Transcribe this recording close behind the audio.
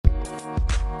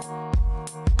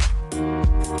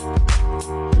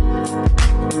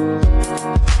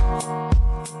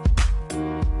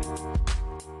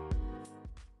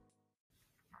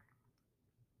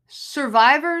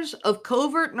Survivors of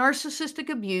covert narcissistic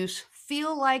abuse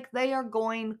feel like they are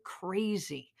going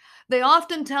crazy. They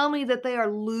often tell me that they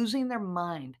are losing their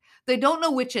mind. They don't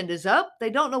know which end is up. They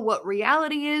don't know what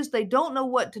reality is. They don't know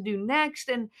what to do next.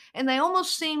 And they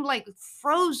almost seem like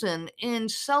frozen in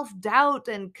self doubt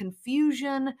and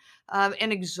confusion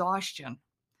and exhaustion.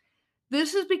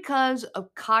 This is because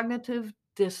of cognitive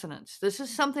dissonance. This is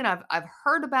something I've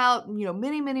heard about,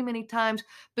 many times,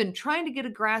 been trying to get a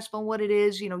grasp on what it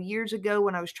is, years ago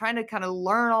when I was trying to kind of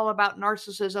learn all about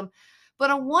narcissism.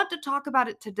 But I want to talk about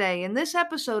it today. In this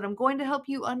episode, I'm going to help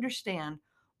you understand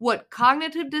what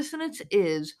cognitive dissonance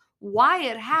is, why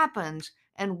it happens,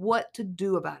 and what to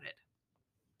do about it.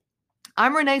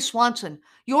 I'm Renee Swanson,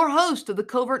 your host of the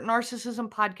Covert Narcissism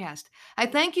Podcast. I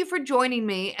thank you for joining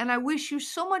me, and I wish you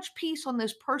so much peace on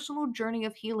this personal journey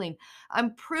of healing.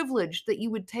 I'm privileged that you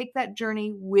would take that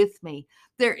journey with me.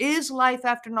 There is life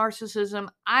after narcissism.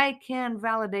 I can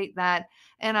validate that,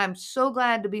 and I'm so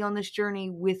glad to be on this journey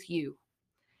with you.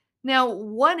 Now,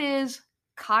 what is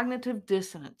cognitive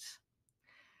dissonance?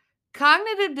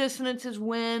 Cognitive dissonance is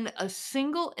when a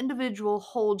single individual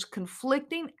holds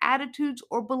conflicting attitudes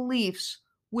or beliefs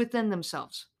within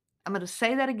themselves. I'm going to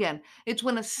say that again. It's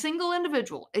when a single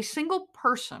individual, a single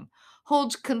person,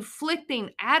 holds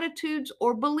conflicting attitudes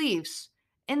or beliefs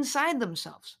inside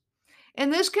themselves.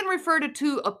 And this can refer to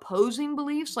two opposing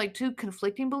beliefs, like two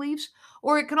conflicting beliefs,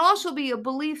 or it can also be a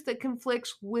belief that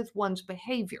conflicts with one's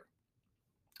behavior.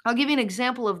 I'll give you an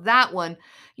example of that one.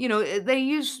 They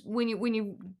use when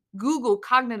you Google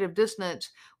cognitive dissonance,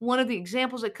 one of the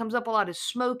examples that comes up a lot is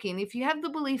smoking. If you have the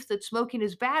belief that smoking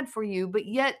is bad for you, but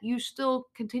yet you still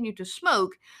continue to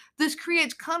smoke, this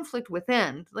creates conflict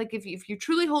within. Like if you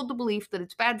truly hold the belief that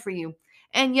it's bad for you,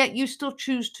 and yet you still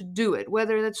choose to do it,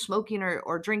 whether that's smoking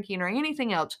or drinking or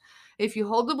anything else, if you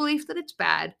hold the belief that it's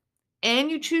bad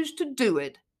and you choose to do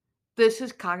it, this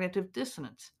is cognitive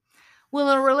dissonance. Well,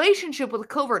 in a relationship with a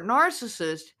covert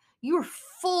narcissist, you're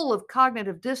full of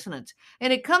cognitive dissonance.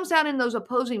 And it comes out in those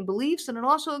opposing beliefs, and it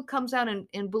also comes out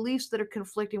in beliefs that are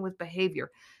conflicting with behavior.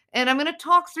 And I'm going to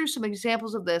talk through some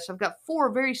examples of this. I've got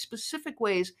 4 very specific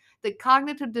ways that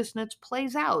cognitive dissonance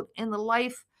plays out in the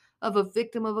life of a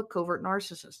victim of a covert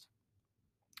narcissist.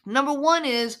 Number 1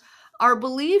 is our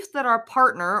belief that our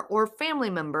partner or family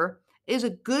member is a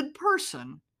good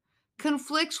person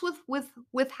conflicts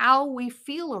with how we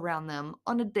feel around them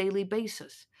on a daily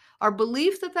basis. Our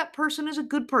belief that that person is a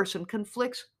good person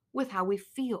conflicts with how we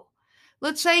feel.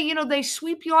 Let's say, they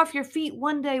sweep you off your feet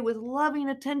one day with loving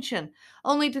attention,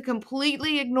 only to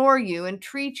completely ignore you and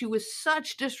treat you with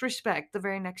such disrespect the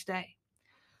very next day.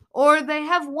 Or they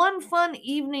have one fun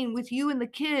evening with you and the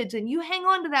kids, and you hang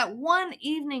on to that one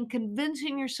evening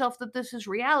convincing yourself that this is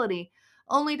reality,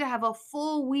 only to have a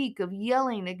full week of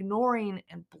yelling, ignoring,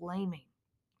 and blaming.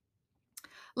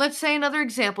 Let's say another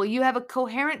example. You have a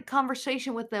coherent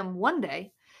conversation with them one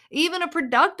day, even a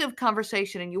productive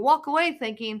conversation, and you walk away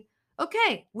thinking,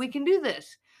 okay, we can do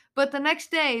this. But the next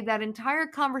day, that entire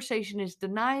conversation is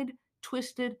denied,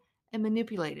 twisted, and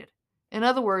manipulated. In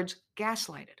other words,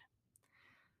 gaslighted.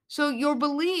 So your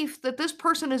belief that this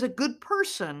person is a good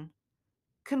person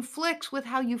conflicts with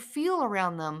how you feel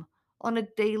around them on a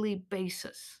daily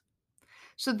basis.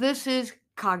 So this is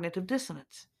cognitive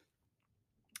dissonance.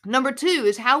 Number 2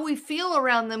 is how we feel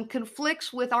around them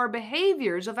conflicts with our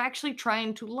behaviors of actually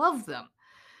trying to love them.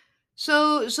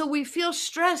 So we feel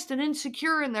stressed and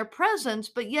insecure in their presence,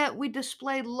 but yet we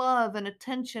display love and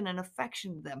attention and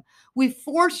affection to them. We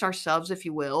force ourselves, if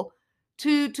you will,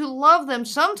 to love them,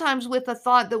 sometimes with the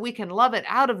thought that we can love it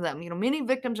out of them. Many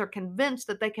victims are convinced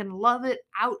that they can love it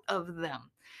out of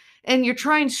them. And you're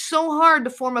trying so hard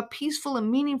to form a peaceful and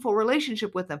meaningful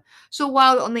relationship with them. So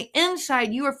while on the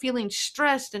inside you are feeling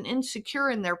stressed and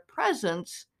insecure in their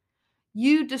presence,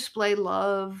 you display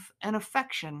love and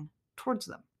affection towards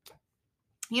them.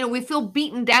 We feel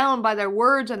beaten down by their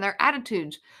words and their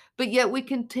attitudes, but yet we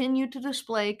continue to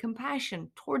display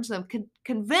compassion towards them,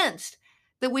 convinced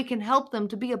that we can help them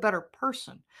to be a better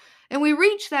person. And we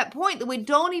reach that point that we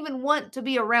don't even want to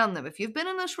be around them. If you've been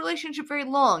in this relationship very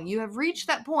long, you have reached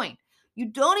that point. You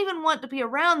don't even want to be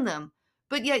around them,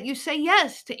 but yet you say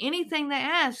yes to anything they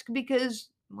ask because,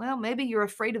 well, maybe you're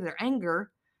afraid of their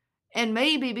anger, and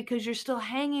maybe because you're still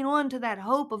hanging on to that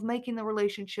hope of making the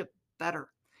relationship better.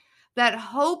 That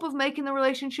hope of making the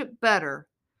relationship better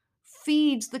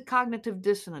feeds the cognitive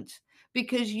dissonance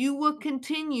because you will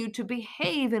continue to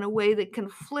behave in a way that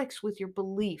conflicts with your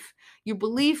belief. Your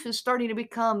belief is starting to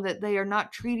become that they are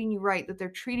not treating you right, that they're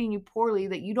treating you poorly,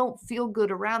 that you don't feel good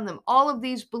around them. All of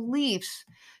these beliefs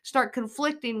start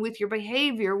conflicting with your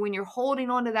behavior when you're holding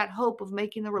on to that hope of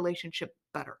making the relationship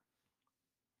better.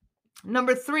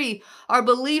 Number three, our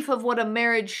belief of what a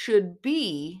marriage should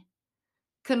be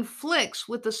conflicts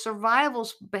with the survival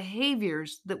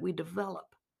behaviors that we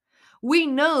develop. We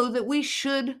know that we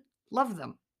should love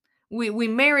them. We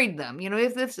married them.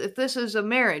 If this is a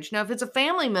marriage. Now, if it's a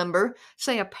family member,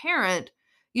 say a parent,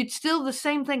 you'd still the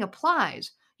same thing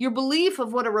applies. Your belief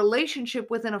of what a relationship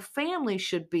within a family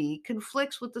should be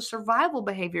conflicts with the survival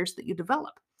behaviors that you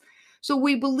develop. So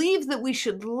we believe that we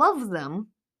should love them,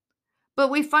 but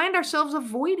we find ourselves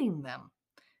avoiding them.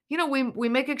 We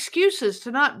make excuses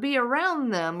to not be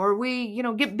around them, or we,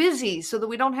 get busy so that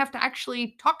we don't have to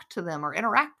actually talk to them or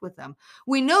interact with them.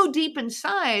 We know deep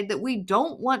inside that we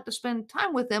don't want to spend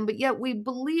time with them, but yet we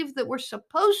believe that we're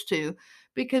supposed to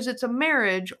because it's a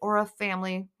marriage or a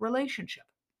family relationship.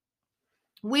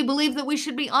 We believe that we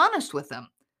should be honest with them.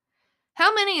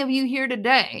 How many of you here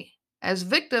today, as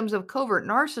victims of covert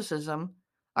narcissism,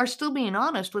 are still being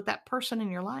honest with that person in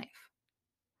your life?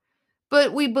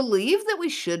 But we believe that we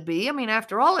should be. I mean,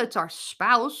 after all, it's our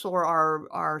spouse or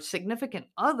our significant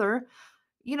other.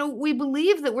 We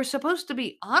believe that we're supposed to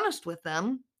be honest with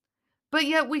them, but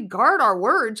yet we guard our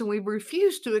words and we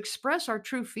refuse to express our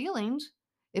true feelings.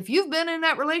 If you've been in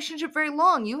that relationship very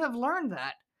long, you have learned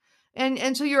that.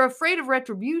 And so you're afraid of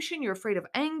retribution, you're afraid of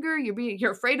anger,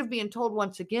 you're afraid of being told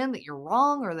once again that you're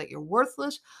wrong or that you're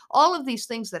worthless. All of these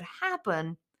things that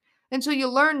happen, and so you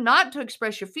learn not to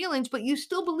express your feelings, but you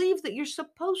still believe that you're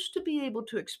supposed to be able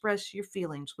to express your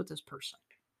feelings with this person.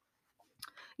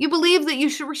 You believe that you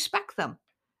should respect them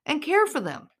and care for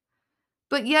them.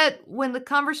 But yet, when the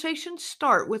conversations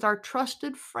start with our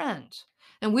trusted friends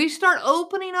and we start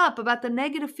opening up about the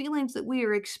negative feelings that we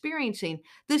are experiencing,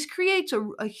 this creates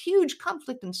a huge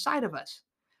conflict inside of us.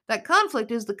 That conflict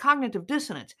is the cognitive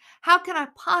dissonance. How can I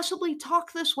possibly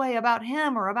talk this way about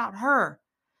him or about her?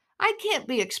 I can't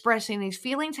be expressing these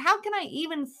feelings. How can I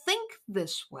even think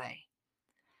this way?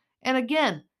 And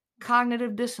again,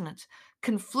 cognitive dissonance,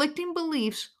 conflicting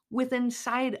beliefs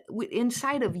inside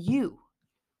of you.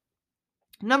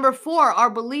 Number four,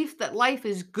 our belief that life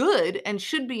is good and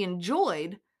should be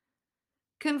enjoyed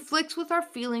conflicts with our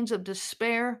feelings of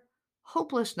despair,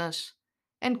 hopelessness,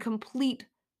 and complete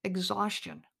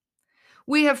exhaustion.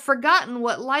 We have forgotten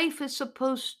what life is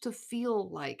supposed to feel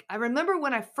like. I remember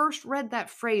when I first read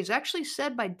that phrase, actually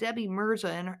said by Debbie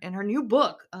Mirza in her new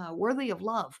book, Worthy of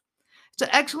Love. It's an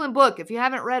excellent book. If you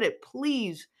haven't read it,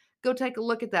 please go take a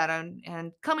look at that.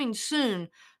 And coming soon,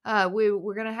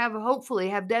 we're going to hopefully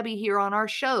have Debbie here on our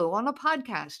show, on the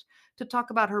podcast, to talk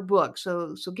about her book.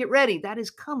 So get ready. That is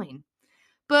coming.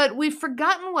 But we've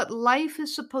forgotten what life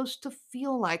is supposed to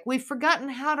feel like. We've forgotten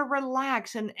how to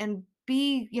relax and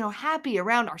be, happy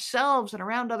around ourselves and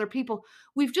around other people.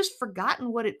 We've just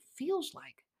forgotten what it feels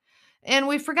like. And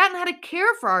we've forgotten how to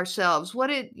care for ourselves, what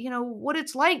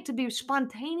it's like to be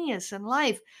spontaneous in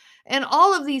life. And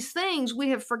all of these things we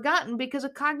have forgotten because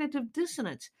of cognitive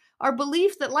dissonance. Our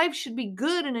belief that life should be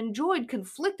good and enjoyed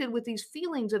conflicted with these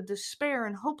feelings of despair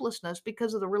and hopelessness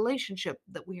because of the relationship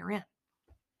that we are in.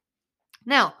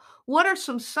 Now, what are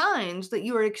some signs that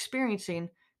you are experiencing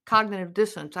cognitive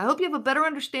dissonance? I hope you have a better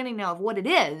understanding now of what it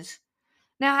is.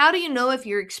 Now, how do you know if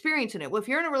you're experiencing it? Well, if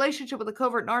you're in a relationship with a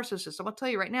covert narcissist, I'm going to tell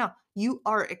you right now, you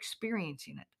are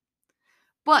experiencing it.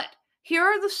 But here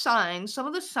are the signs, some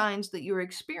of the signs that you're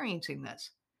experiencing this: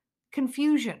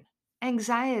 confusion,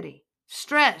 anxiety,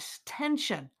 stress,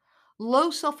 tension,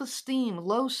 low self-esteem,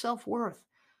 low self-worth,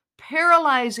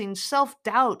 paralyzing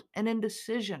self-doubt and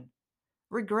indecision,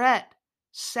 regret,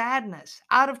 sadness,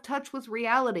 out of touch with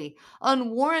reality,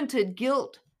 unwarranted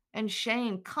guilt and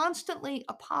shame, constantly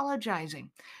apologizing,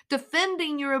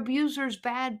 defending your abuser's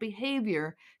bad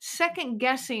behavior, second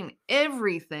guessing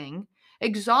everything,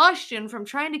 exhaustion from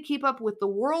trying to keep up with the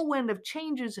whirlwind of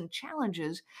changes and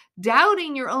challenges,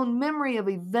 doubting your own memory of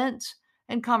events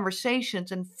and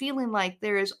conversations, and feeling like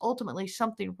there is ultimately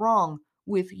something wrong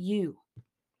with you.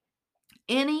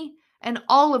 Any and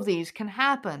all of these can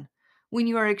happen when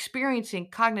you are experiencing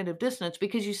cognitive dissonance,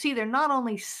 because you see, they're not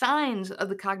only signs of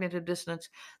the cognitive dissonance,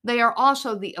 they are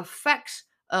also the effects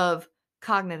of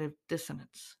cognitive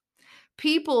dissonance.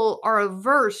 People are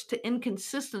averse to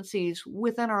inconsistencies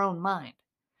within our own mind.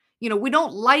 We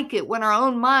don't like it when our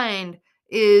own mind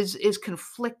is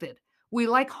conflicted. We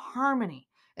like harmony.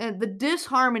 And the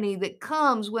disharmony that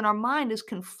comes when our mind is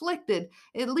conflicted,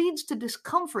 it leads to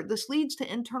discomfort. This leads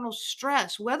to internal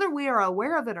stress, whether we are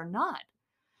aware of it or not.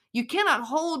 You cannot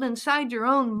hold inside your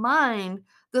own mind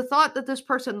the thought that this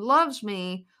person loves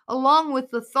me, along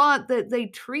with the thought that they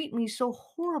treat me so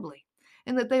horribly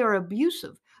and that they are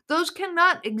abusive. Those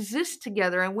cannot exist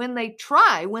together. And when they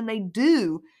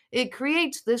do, it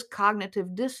creates this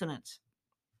cognitive dissonance.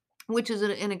 which is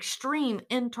an extreme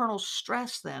internal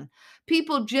stress then.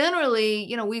 People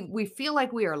generally, we feel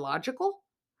like we are logical,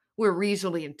 we're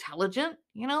reasonably intelligent.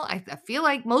 I feel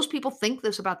like most people think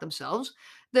this about themselves,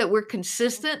 that we're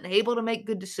consistent and able to make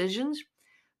good decisions.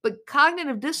 But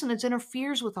cognitive dissonance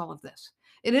interferes with all of this.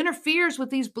 It interferes with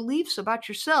these beliefs about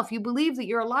yourself. You believe that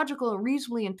you're a logical and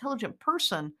reasonably intelligent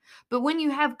person, but when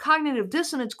you have cognitive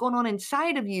dissonance going on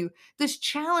inside of you, this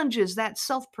challenges that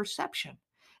self perception.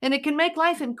 And it can make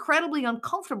life incredibly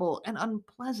uncomfortable and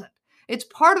unpleasant. It's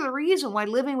part of the reason why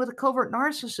living with a covert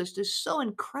narcissist is so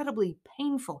incredibly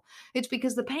painful. It's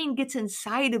because the pain gets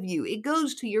inside of you, it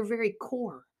goes to your very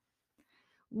core.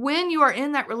 When you are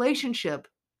in that relationship,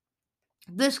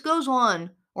 this goes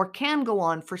on or can go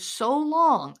on for so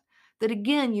long that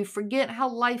again, you forget how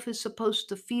life is supposed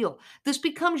to feel. This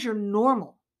becomes your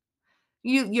normal.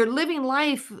 You're living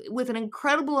life with an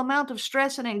incredible amount of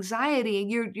stress and anxiety.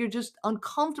 You're just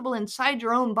uncomfortable inside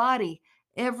your own body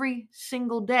every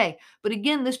single day. But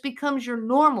again, this becomes your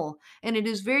normal, and it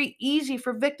is very easy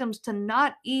for victims to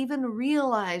not even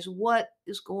realize what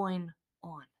is going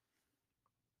on.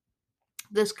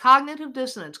 This cognitive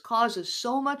dissonance causes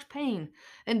so much pain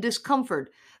and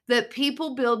discomfort that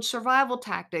people build survival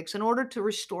tactics in order to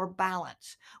restore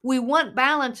balance. We want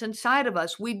balance inside of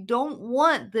us. We don't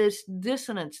want this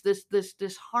dissonance, this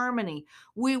disharmony.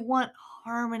 We want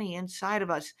harmony inside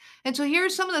of us. And so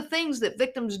here's some of the things that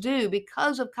victims do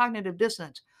because of cognitive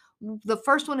dissonance. The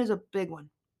first one is a big one.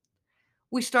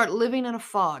 We start living in a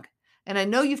fog. And I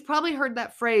know you've probably heard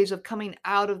that phrase of coming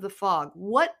out of the fog.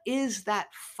 What is that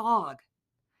fog?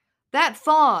 That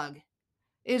fog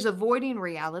is avoiding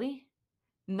reality,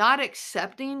 not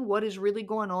accepting what is really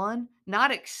going on,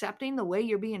 not accepting the way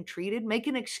you're being treated,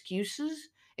 making excuses,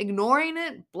 ignoring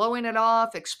it, blowing it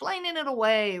off, explaining it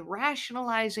away,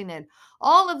 rationalizing it.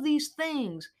 All of these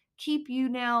things keep you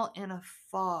now in a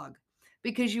fog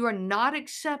because you are not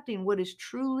accepting what is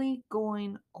truly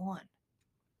going on.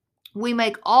 We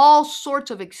make all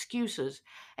sorts of excuses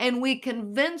and we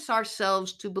convince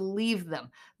ourselves to believe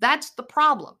them. That's the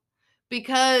problem.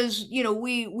 Because,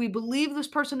 we believe this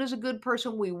person is a good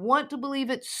person. We want to believe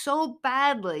it so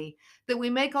badly that we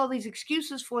make all these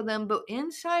excuses for them. But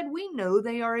inside, we know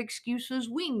they are excuses.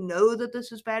 We know that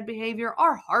this is bad behavior.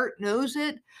 Our heart knows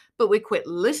it, but we quit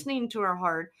listening to our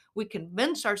heart. We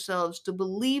convince ourselves to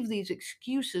believe these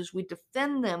excuses. We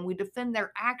defend them. We defend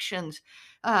their actions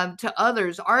to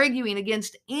others, arguing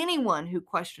against anyone who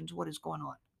questions what is going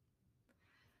on.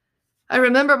 I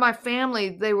remember my family,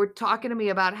 they were talking to me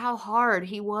about how hard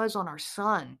he was on our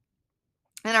son.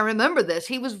 And I remember this.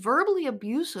 He was verbally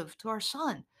abusive to our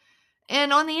son.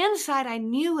 And on the inside, I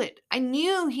knew it. I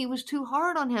knew he was too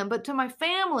hard on him. But to my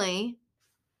family,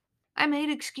 I made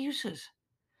excuses.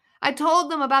 I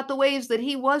told them about the ways that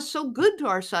he was so good to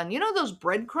our son. You know those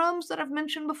breadcrumbs that I've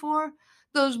mentioned before?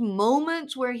 Those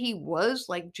moments where he was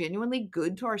like genuinely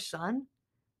good to our son?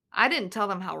 I didn't tell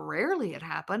them how rarely it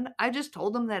happened. I just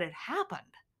told them that it happened.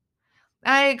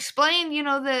 I explained,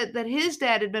 that his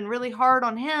dad had been really hard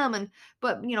on him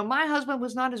but my husband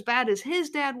was not as bad as his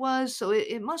dad was, so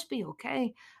it must be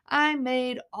okay. I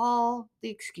made all the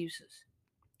excuses.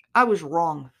 I was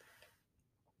wrong.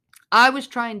 I was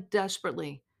trying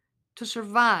desperately to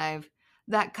survive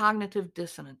that cognitive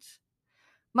dissonance.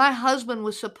 My husband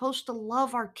was supposed to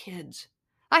love our kids.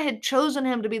 I had chosen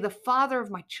him to be the father of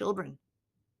my children.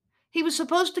 He was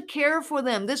supposed to care for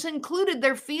them. This included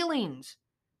their feelings.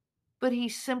 But he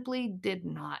simply did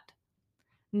not.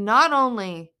 Not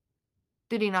only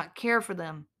did he not care for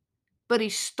them, but he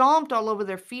stomped all over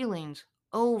their feelings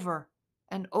over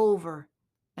and over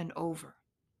and over.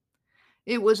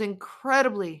 It was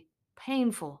incredibly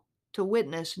painful to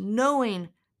witness, knowing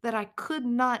that I could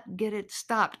not get it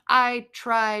stopped. I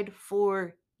tried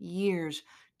for years,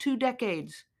 2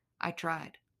 decades. I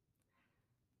tried.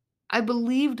 I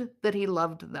believed that he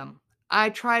loved them. I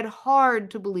tried hard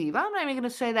to believe. I'm not even going to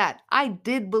say that. I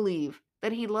did believe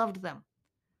that he loved them,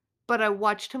 but I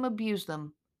watched him abuse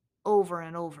them over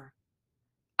and over.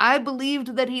 I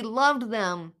believed that he loved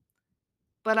them,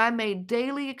 but I made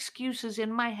daily excuses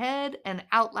in my head and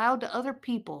out loud to other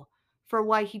people for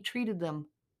why he treated them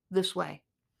this way.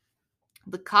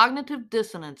 The cognitive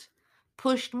dissonance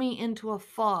pushed me into a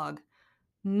fog,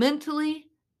 mentally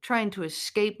trying to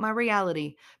escape my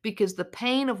reality because the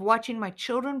pain of watching my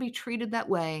children be treated that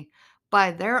way by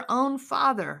their own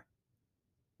father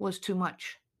was too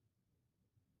much.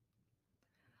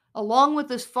 Along with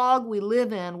this fog we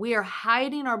live in, we are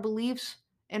hiding our beliefs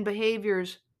and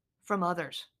behaviors from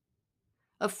others,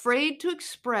 afraid to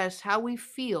express how we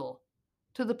feel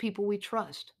to the people we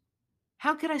trust.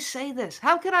 How could I say this?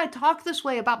 How could I talk this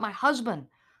way about my husband?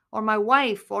 or my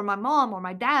wife or my mom or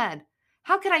my dad?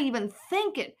 How could I even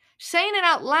think it? Saying it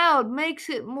out loud makes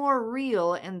it more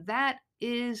real, and that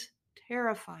is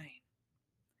terrifying.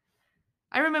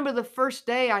 I remember the first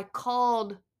day I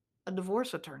called a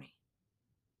divorce attorney.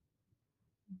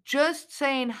 Just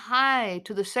saying hi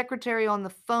to the secretary on the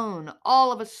phone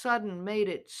all of a sudden made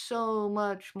it so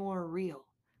much more real.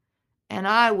 And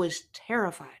I was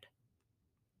terrified.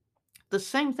 The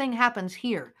same thing happens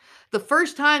here. The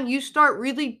first time you start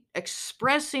really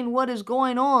expressing what is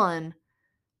going on,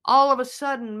 all of a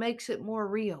sudden makes it more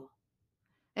real.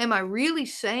 Am I really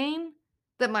saying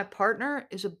that my partner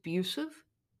is abusive?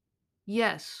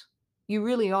 Yes, you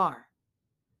really are.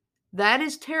 That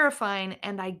is terrifying,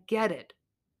 and I get it.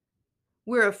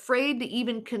 We're afraid to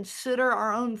even consider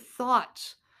our own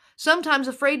thoughts. Sometimes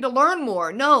afraid to learn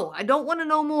more. No, I don't want to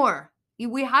know more.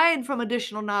 We hide from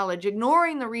additional knowledge,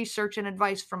 ignoring the research and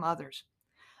advice from others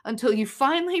until you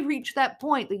finally reach that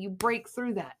point that you break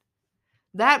through that.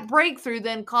 That breakthrough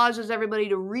then causes everybody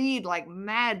to read like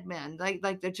madmen,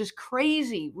 like they're just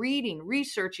crazy, reading,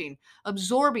 researching,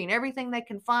 absorbing everything they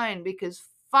can find because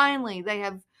finally they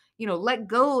have, let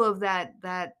go of that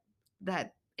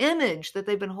image that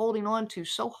they've been holding on to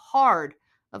so hard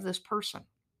of this person.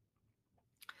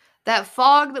 That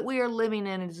fog that we are living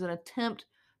in is an attempt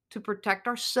to protect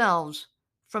ourselves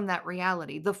from that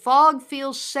reality. The fog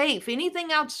feels safe.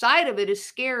 Anything outside of it is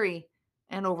scary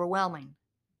and overwhelming.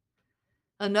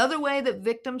 Another way that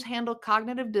victims handle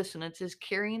cognitive dissonance is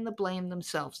carrying the blame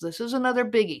themselves. This is another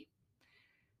biggie.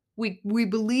 We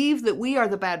believe that we are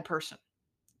the bad person.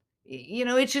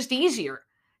 It's just easier.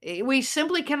 We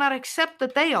simply cannot accept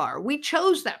that they are. We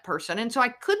chose that person. And so I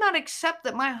could not accept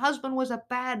that my husband was a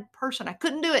bad person. I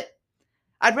couldn't do it.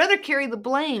 I'd rather carry the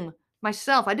blame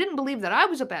myself. I didn't believe that I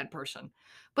was a bad person,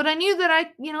 but I knew that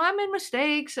I made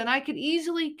mistakes and I could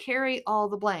easily carry all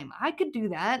the blame. I could do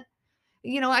that.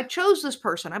 I chose this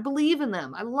person. I believe in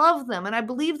them. I love them. And I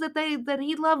believe that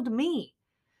he loved me.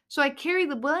 So I carry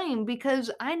the blame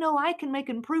because I know I can make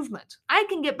improvements. I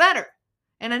can get better.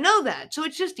 And I know that. So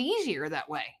it's just easier that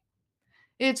way.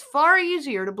 It's far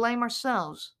easier to blame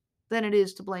ourselves than it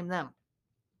is to blame them.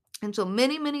 And so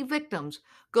many, many victims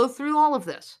go through all of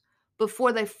this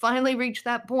before they finally reach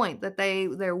that point that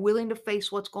they're willing to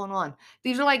face what's going on.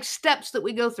 These are like steps that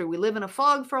we go through. We live in a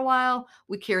fog for a while,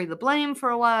 we carry the blame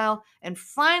for a while, and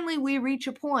finally we reach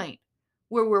a point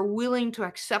where we're willing to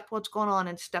accept what's going on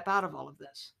and step out of all of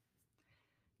this.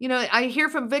 I hear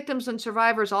from victims and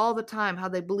survivors all the time how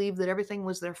they believe that everything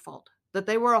was their fault, that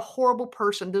they were a horrible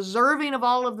person, deserving of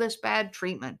all of this bad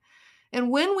treatment.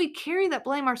 And when we carry that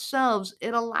blame ourselves,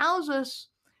 it allows us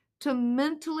to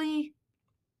mentally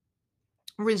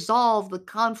resolve the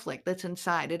conflict that's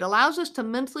inside. It allows us to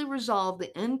mentally resolve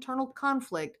the internal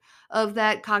conflict of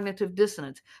that cognitive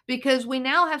dissonance because we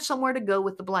now have somewhere to go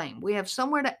with the blame. We have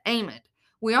somewhere to aim it.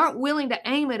 We aren't willing to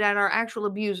aim it at our actual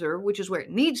abuser, which is where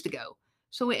it needs to go.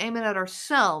 So we aim it at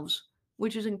ourselves,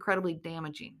 which is incredibly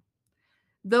damaging.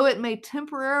 Though it may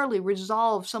temporarily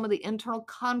resolve some of the internal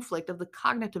conflict of the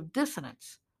cognitive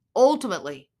dissonance,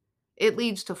 ultimately, it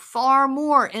leads to far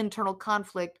more internal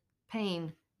conflict,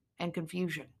 pain, and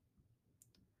confusion.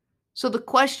 So the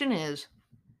question is,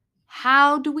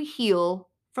 how do we heal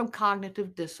from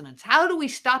cognitive dissonance? How do we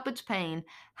stop its pain?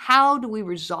 How do we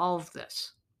resolve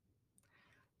this?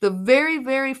 The very,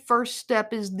 very first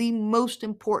step is the most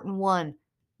important one,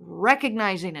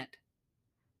 recognizing it.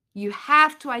 You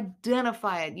have to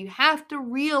identify it. You have to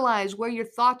realize where your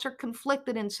thoughts are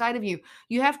conflicted inside of you.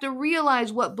 You have to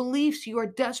realize what beliefs you are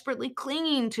desperately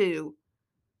clinging to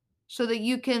so that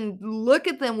you can look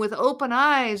at them with open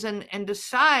eyes and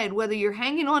decide whether you're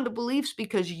hanging on to beliefs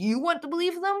because you want to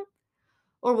believe them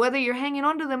or whether you're hanging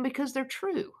on to them because they're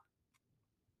true.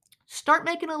 Start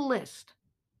making a list.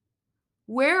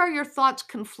 Where are your thoughts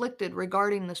conflicted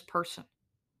regarding this person?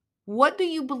 What do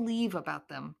you believe about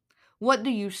them? What do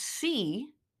you see?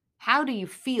 How do you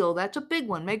feel? That's a big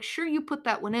one. Make sure you put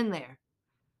that one in there.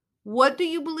 What do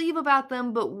you believe about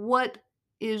them, but what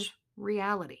is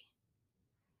reality?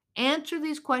 Answer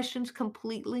these questions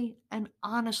completely and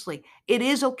honestly. It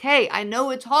is okay. I know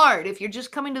it's hard if you're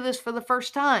just coming to this for the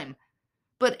first time,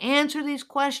 but answer these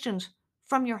questions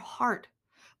from your heart.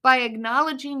 By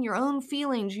acknowledging your own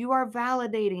feelings, you are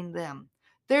validating them.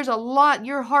 There's a lot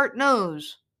your heart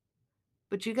knows,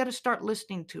 but you got to start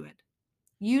listening to it.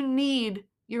 You need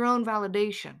your own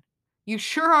validation. You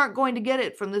sure aren't going to get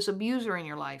it from this abuser in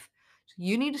your life. So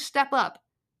you need to step up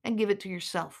and give it to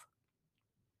yourself.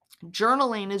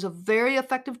 Journaling is a very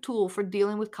effective tool for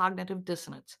dealing with cognitive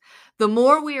dissonance. The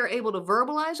more we are able to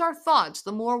verbalize our thoughts,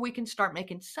 the more we can start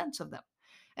making sense of them.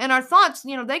 And our thoughts,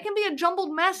 they can be a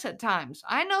jumbled mess at times.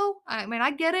 I know. I mean,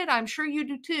 I get it. I'm sure you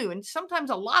do too. And sometimes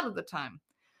a lot of the time.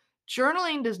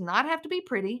 Journaling does not have to be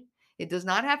pretty. It does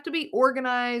not have to be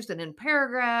organized and in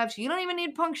paragraphs. You don't even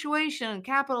need punctuation and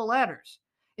capital letters.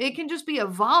 It can just be a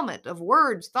vomit of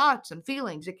words, thoughts, and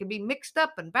feelings. It can be mixed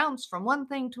up and bounced from one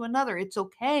thing to another. It's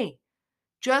okay.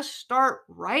 Just start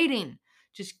writing.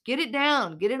 Just get it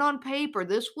down, get it on paper.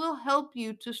 This will help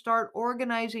you to start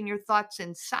organizing your thoughts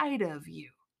inside of you.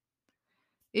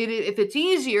 If it's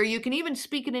easier, you can even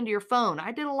speak it into your phone.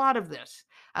 I did a lot of this.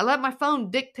 I let my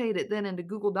phone dictate it then into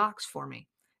Google Docs for me.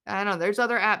 I know there's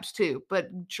other apps too,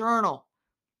 but journal.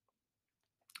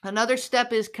 Another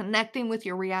step is connecting with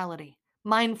your reality,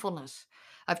 mindfulness.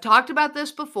 I've talked about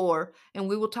this before, and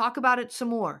we will talk about it some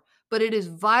more, but it is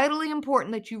vitally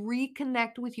important that you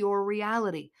reconnect with your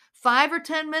reality. 5 or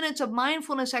 10 minutes of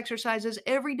mindfulness exercises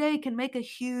every day can make a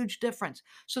huge difference.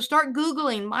 So start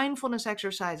Googling mindfulness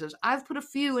exercises. I've put a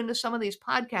few into some of these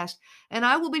podcasts, and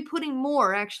I will be putting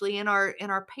more actually in our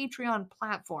Patreon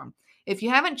platform. If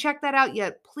you haven't checked that out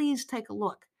yet, please take a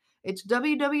look. It's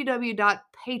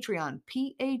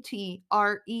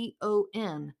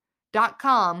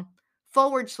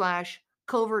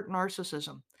www.patreon.com/covert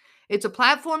narcissism. It's a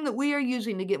platform that we are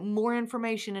using to get more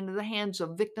information into the hands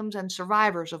of victims and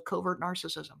survivors of covert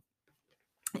narcissism.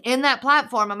 In that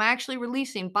platform, I'm actually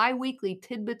releasing bi-weekly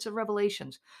tidbits of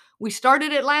revelations. We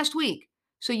started it last week,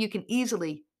 so you can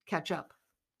easily catch up.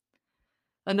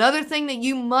 Another thing that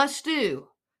you must do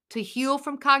to heal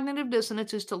from cognitive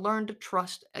dissonance is to learn to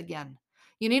trust again.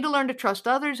 You need to learn to trust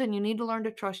others, and you need to learn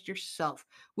to trust yourself.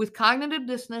 With cognitive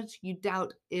dissonance, you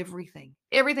doubt everything.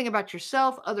 Everything about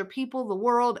yourself, other people, the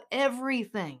world,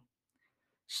 everything.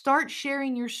 Start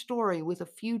sharing your story with a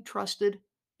few trusted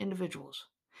individuals.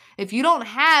 If you don't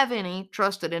have any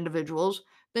trusted individuals,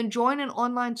 then join an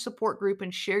online support group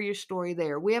and share your story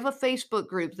there. We have a Facebook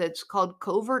group that's called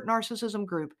Covert Narcissism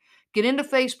Group. Get into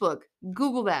Facebook,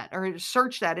 Google that, or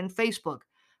search that in Facebook.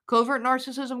 Covert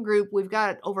Narcissism Group. We've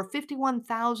got over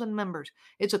 51,000 members.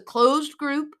 It's a closed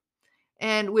group,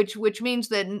 and which means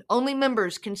that only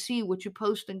members can see what you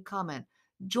post and comment.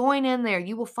 Join in there.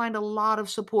 You will find a lot of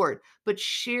support, but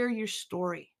share your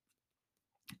story.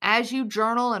 As you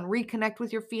journal and reconnect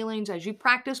with your feelings, as you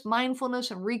practice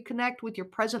mindfulness and reconnect with your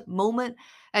present moment,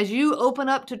 as you open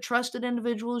up to trusted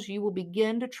individuals, you will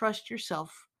begin to trust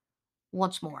yourself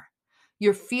once more.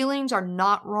 Your feelings are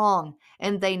not wrong,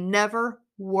 and they never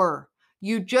were.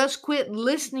 You just quit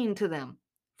listening to them.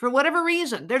 For whatever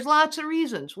reason, there's lots of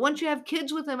reasons. Once you have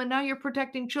kids with them and now you're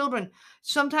protecting children,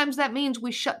 sometimes that means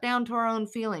we shut down to our own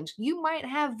feelings. You might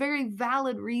have very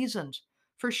valid reasons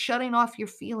for shutting off your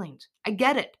feelings. I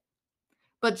get it.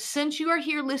 But since you are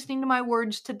here listening to my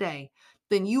words today,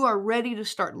 then you are ready to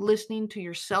start listening to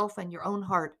yourself and your own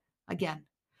heart again.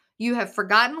 You have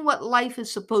forgotten what life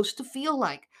is supposed to feel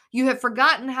like. You have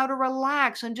forgotten how to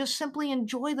relax and just simply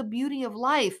enjoy the beauty of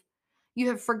life. You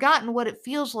have forgotten what it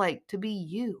feels like to be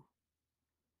you.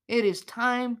 It is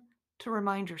time to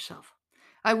remind yourself.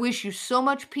 I wish you so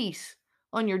much peace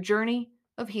on your journey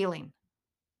of healing.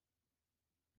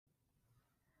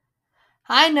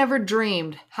 I never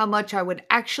dreamed how much I would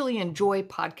actually enjoy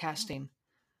podcasting.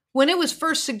 When it was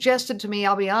first suggested to me,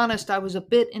 I'll be honest, I was a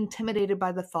bit intimidated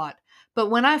by the thought. But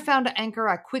when I found Anchor,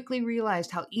 I quickly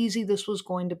realized how easy this was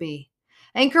going to be.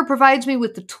 Anchor provides me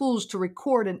with the tools to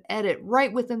record and edit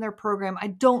right within their program. I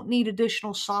don't need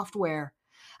additional software.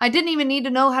 I didn't even need to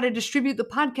know how to distribute the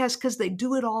podcast because they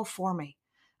do it all for me.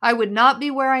 I would not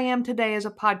be where I am today as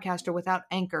a podcaster without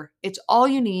Anchor. It's all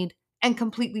you need and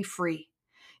completely free.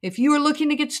 If you are looking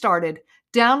to get started,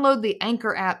 download the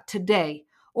Anchor app today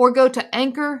or go to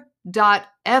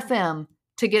anchor.fm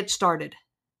to get started.